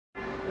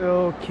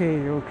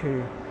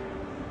Okay.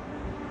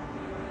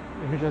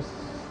 Let me just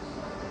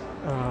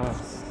uh,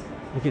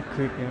 make it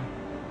quick, yeah.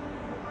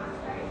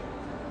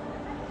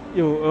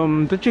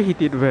 Yo, don't you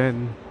hate it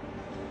when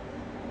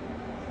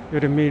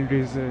you're the main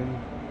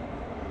reason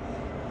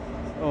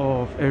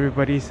of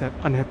everybody's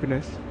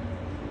unhappiness?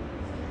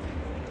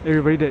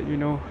 Everybody that you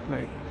know,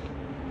 like,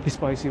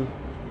 despise you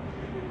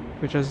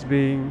for just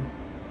being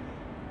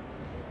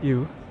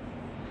you.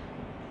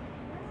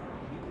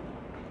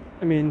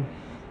 I mean,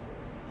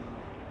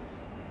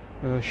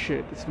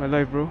 shit, it's my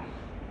life, bro.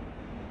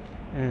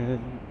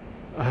 And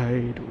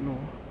I don't know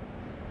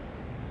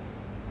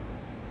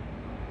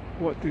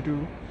what to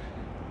do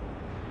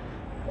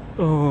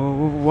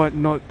or what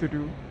not to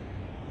do.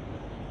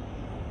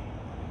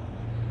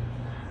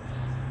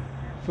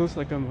 Feels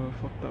like I'm a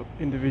fucked up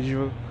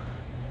individual,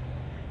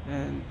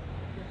 and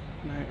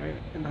I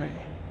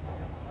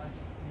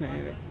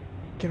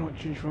cannot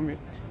change from it,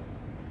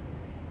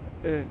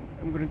 and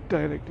I'm gonna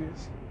die like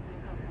this,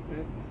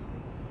 and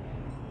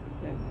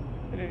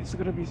and it's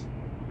gonna be,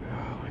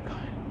 oh my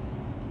god,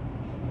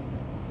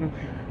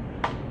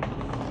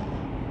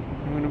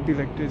 I'm gonna be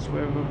like this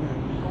forever, man.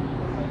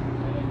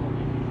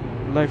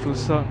 Life will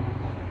suck,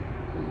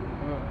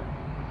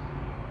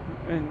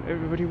 and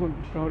everybody won't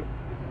be proud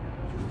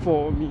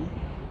for me.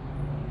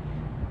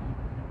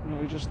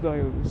 I'll just die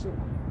of this.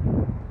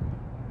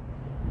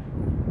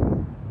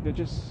 That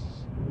just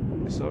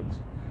sucks.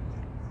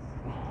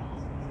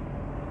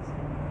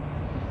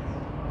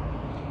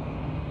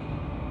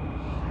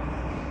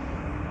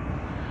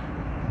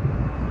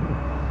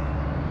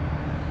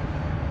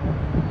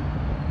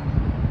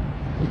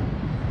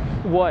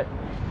 What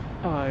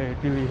I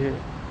really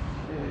hate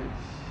is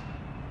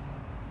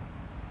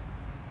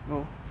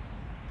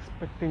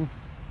expecting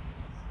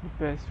the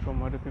best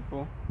from other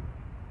people,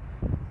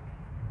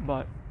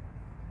 but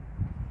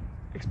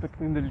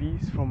expecting the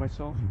least from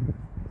myself,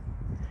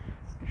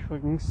 which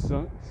fucking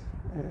sucks.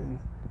 And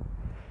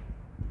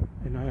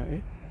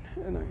I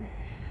don't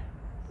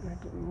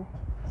know.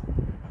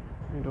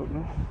 I don't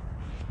know.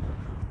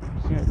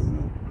 See, I don't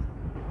know.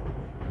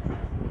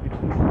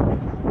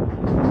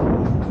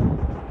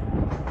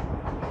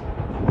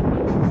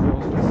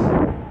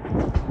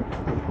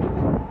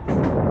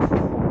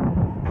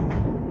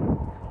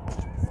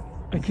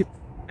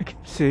 I keep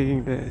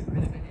saying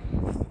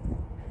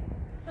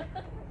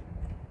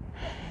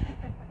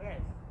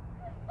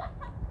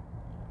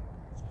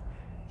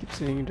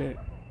that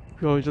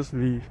we'll just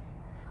leave.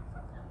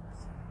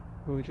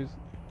 We'll just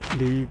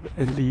leave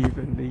and leave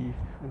and leave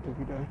until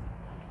we die.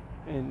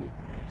 And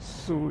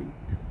soon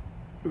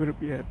we're gonna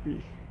be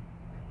happy.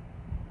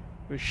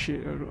 But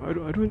shit, I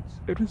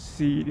don't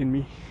see it in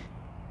me.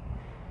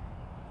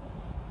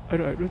 I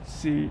don't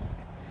see it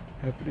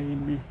happening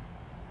in me.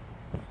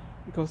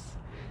 Because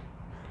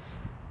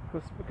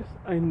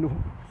I know,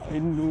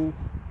 and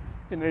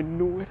I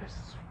know it. I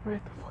swear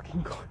to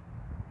fucking God.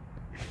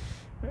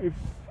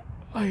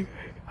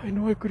 I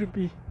know I couldn't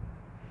be.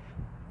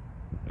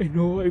 I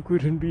know I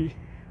couldn't be.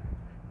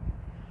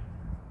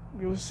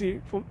 We'll see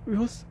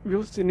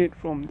we'll seen it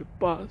from the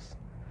past,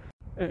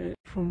 and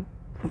from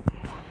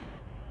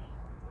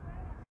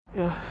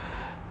yeah.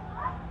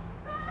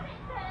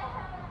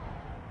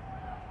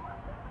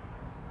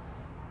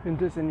 And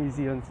that's an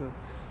easy answer.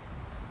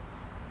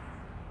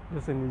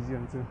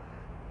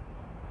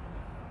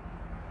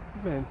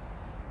 Man,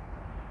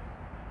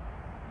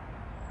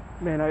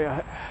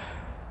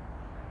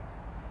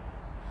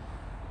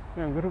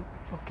 I'm gonna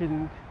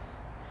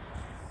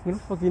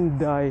fucking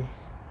die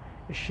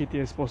as shitty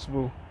as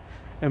possible,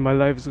 and my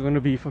life is gonna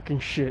be fucking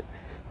shit,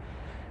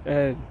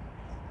 and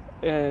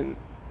and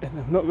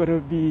I'm not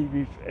gonna be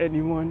with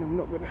anyone. I'm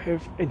not gonna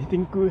have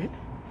anything good.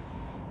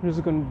 I'm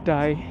just gonna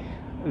die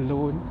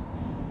alone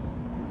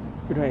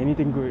without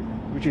anything good,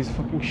 which is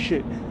fucking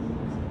shit.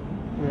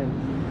 Man,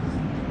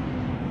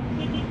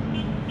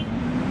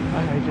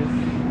 I just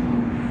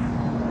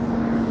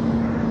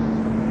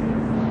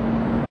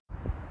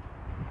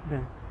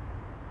man.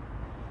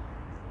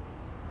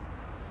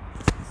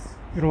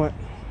 You know what?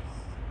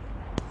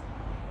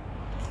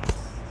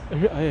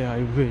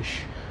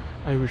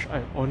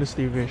 I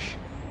honestly wish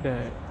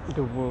that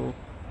the world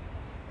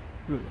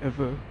will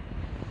ever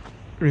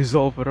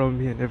resolve around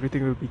me and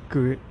everything will be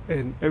good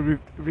and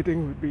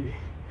everything will be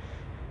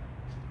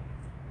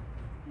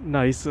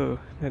nicer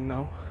than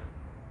now.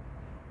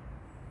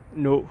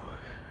 No.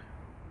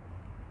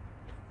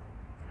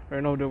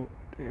 Right now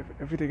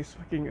everything is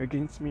fucking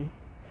against me,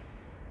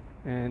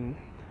 and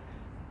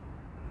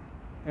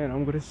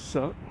I'm gonna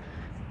suck,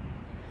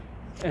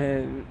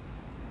 and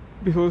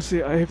people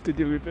say I have to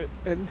deal with it,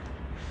 and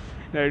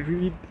I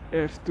really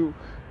have to,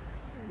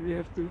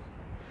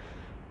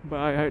 but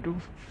I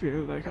don't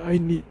feel like I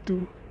need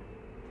to,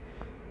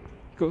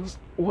 because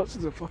what's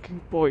the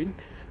fucking point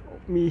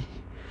of me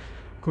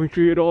going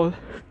through it all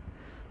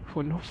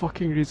for no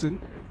fucking reason?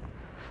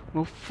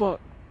 No fuck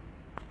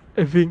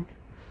having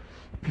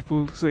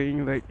people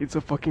saying like it's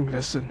a fucking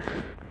lesson.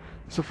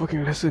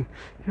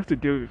 You have to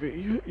deal with it.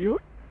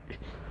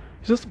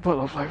 It's just part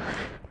of life.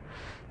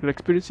 you'll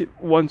experience it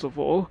once of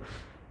all,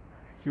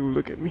 you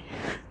look at me,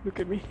 look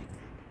at me.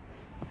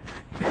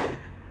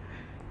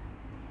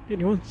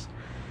 Anyone's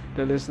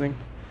that listening,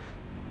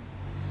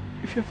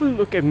 if you ever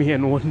look at me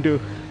and wonder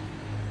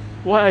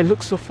why I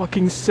look so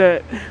fucking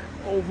sad,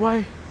 or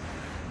why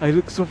I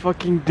look so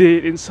fucking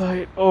dead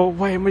inside, or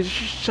why am I just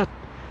shut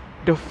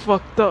the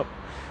fucked up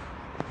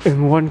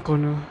in one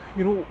corner,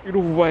 you know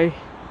why?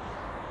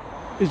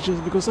 It's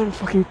just because I'm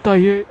fucking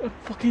tired. I'm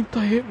fucking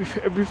tired with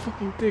every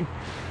fucking thing.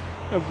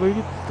 I'm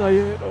very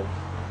tired of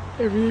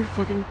every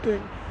fucking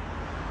thing.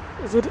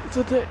 Is it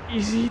that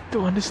easy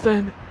to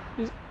understand?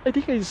 I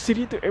think I said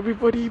it to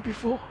everybody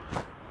before.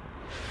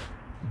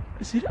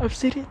 I've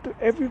said it to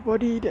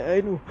everybody that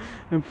I know.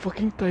 I'm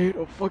fucking tired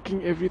of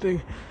fucking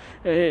everything.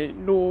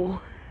 And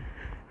no,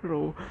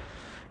 you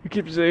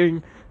keep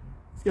saying,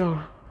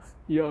 yeah,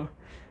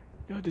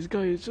 this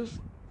guy is just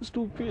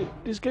stupid.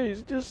 This guy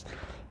is just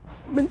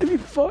meant to be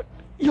fucked.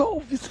 Yeah,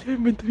 obviously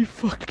I'm meant to be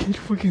fucked. Can you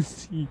fucking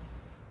see?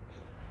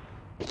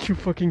 Can you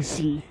fucking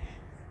see?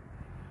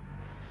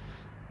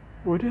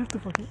 Why do you have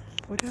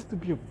to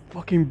be a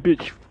fucking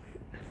bitch?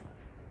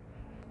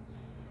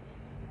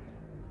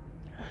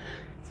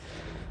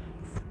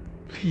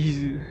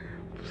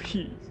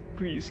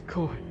 Please,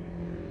 God.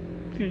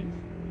 Please.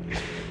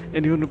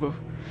 Anyone above,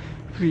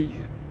 please,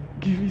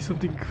 give me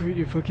something good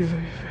in fucking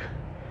life.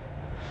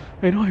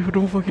 I know I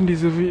don't fucking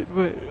deserve it,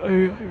 but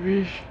I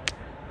wish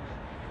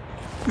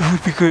it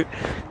would be good.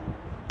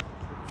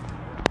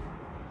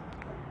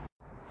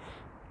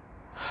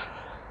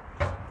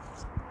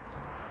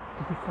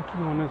 To be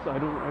fucking honest, I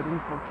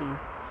don't fucking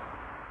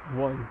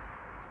want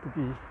to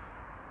be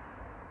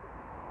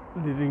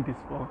living this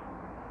far.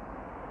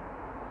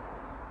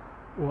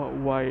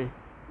 Why?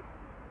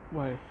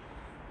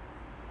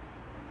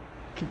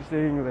 Keep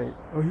saying like,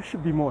 oh, you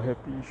should be more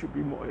happy. You should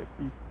be more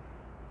happy.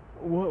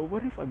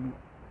 What if I'm?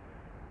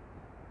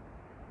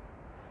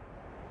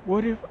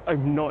 What if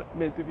I'm not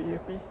meant to be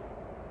happy?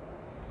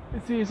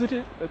 See, isn't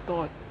it a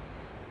thought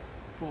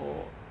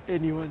for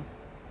anyone?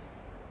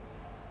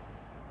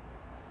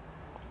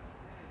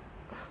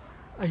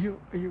 Are you?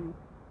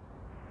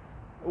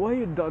 Why are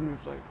you done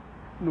with like?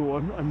 No,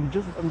 I'm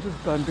just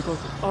done because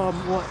I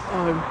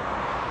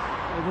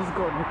just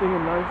got nothing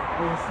in life.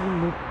 I see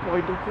no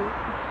point of it.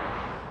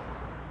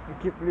 I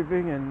keep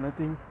living and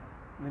nothing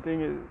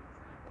is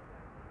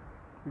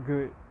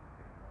good.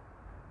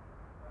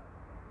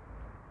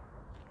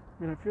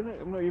 I mean, I feel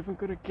like I'm not even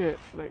gonna get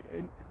like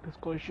the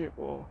scholarship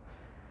or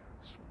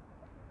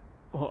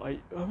I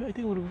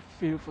think I'm gonna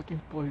fail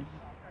fucking poly,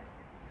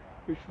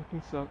 which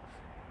fucking sucks.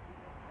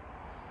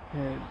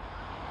 And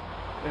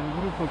I'm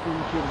gonna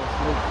fucking kill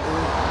myself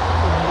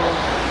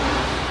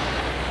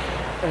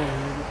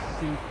and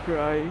fucking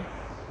cry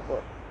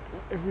about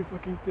every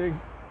fucking thing.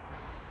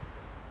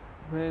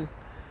 Man,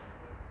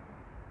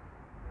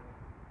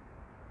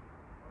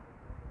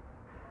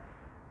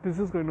 this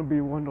is gonna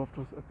be one of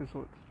those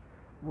episodes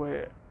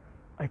where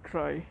I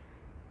cry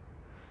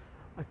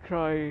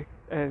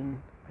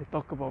and I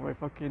talk about my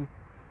fucking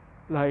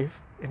life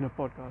in a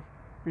podcast,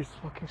 which is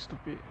fucking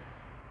stupid.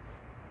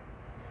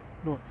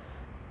 No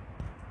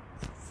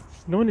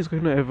one is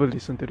gonna ever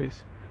listen to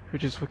this,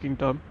 which is fucking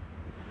dumb.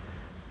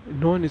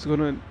 No one is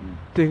gonna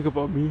think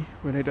about me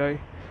when I die.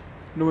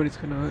 No one is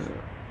gonna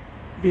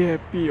be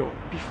happy or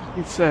be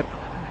fucking sad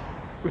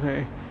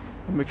when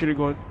I'm actually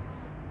gone.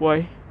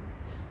 Why?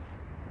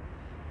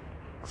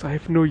 Because I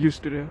have no use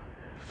to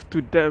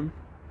them.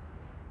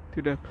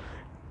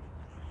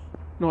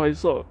 No,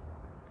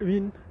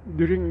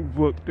 during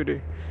work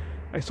today,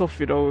 I saw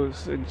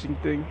Firdaus and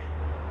Jingting,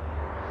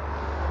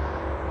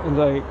 and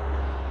like,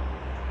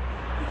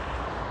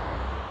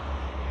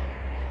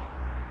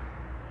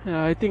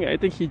 yeah, I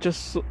think he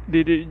just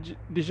they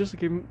just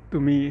came to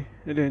me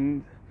and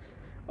then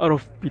out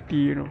of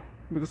pity,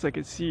 because I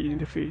can see it in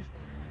the face,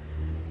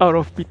 out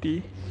of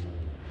pity,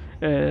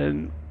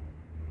 and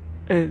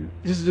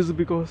just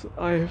because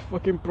I have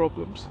fucking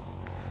problems.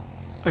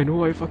 I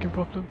know I have fucking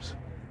problems.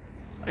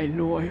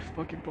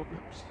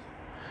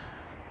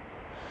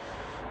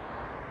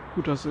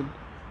 Who doesn't?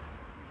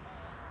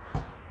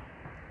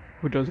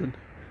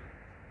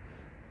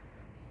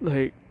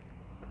 Like,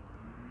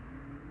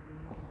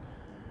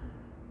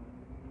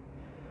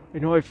 I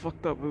know I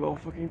fucked up a lot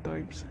of fucking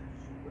times.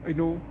 I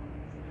know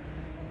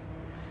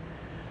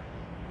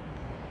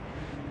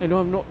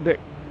I'm not that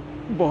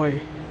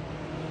boy.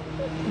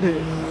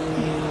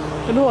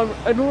 I know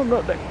I'm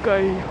not that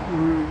guy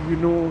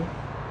who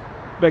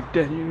back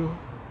then.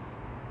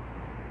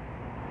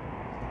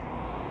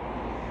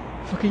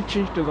 Fucking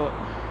changed a lot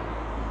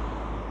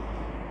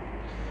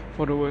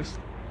for the worst,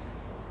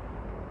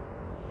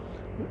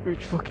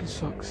 which fucking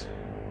sucks.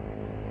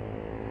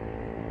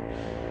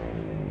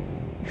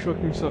 Which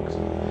fucking sucks.